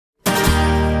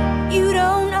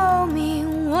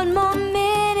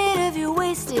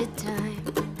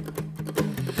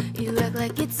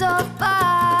it's so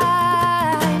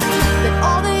fine. But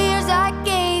all the years I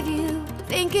gave you,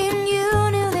 thinking you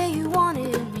knew that you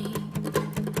wanted me,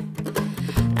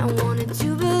 I wanted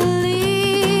to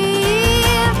believe.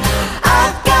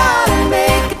 I've gotta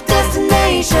make a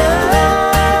destination.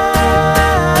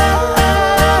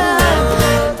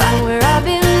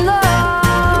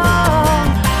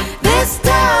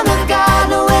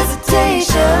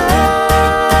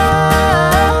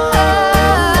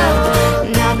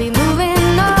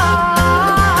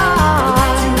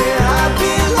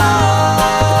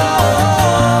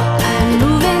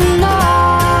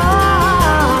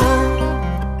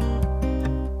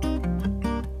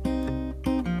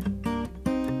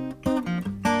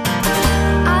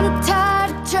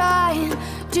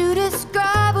 To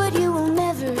describe what you will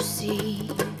never see,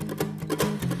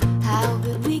 how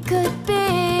good we could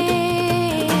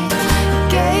be. You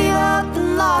gave up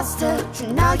and lost touch,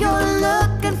 and now you're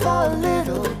looking for a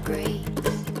little grace.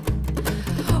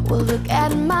 Well, look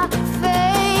at my face.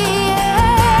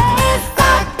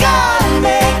 I gotta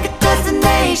make a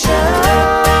destination.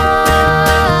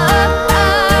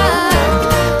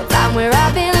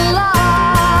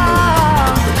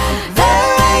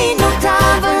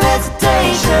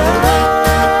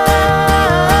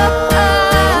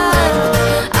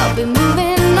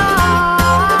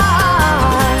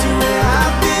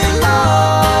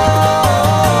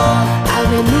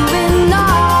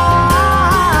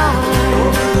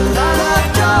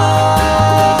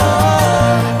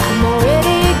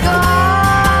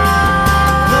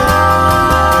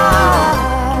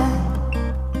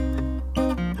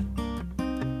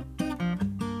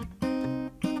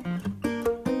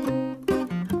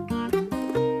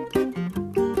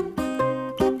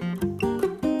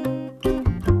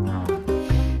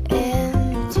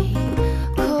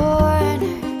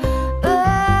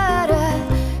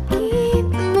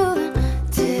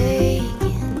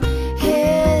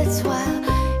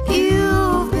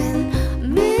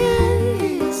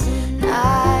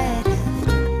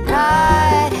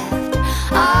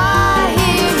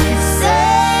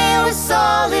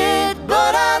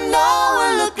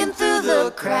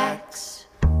 Cracks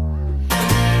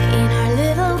in our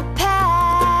little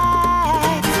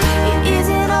pack. It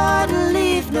isn't hard to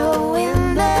leave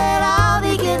knowing that I'll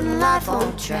be getting life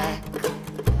on track,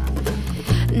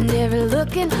 never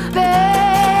looking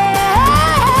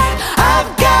back.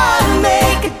 I've gotta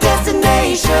make a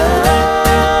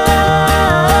destination.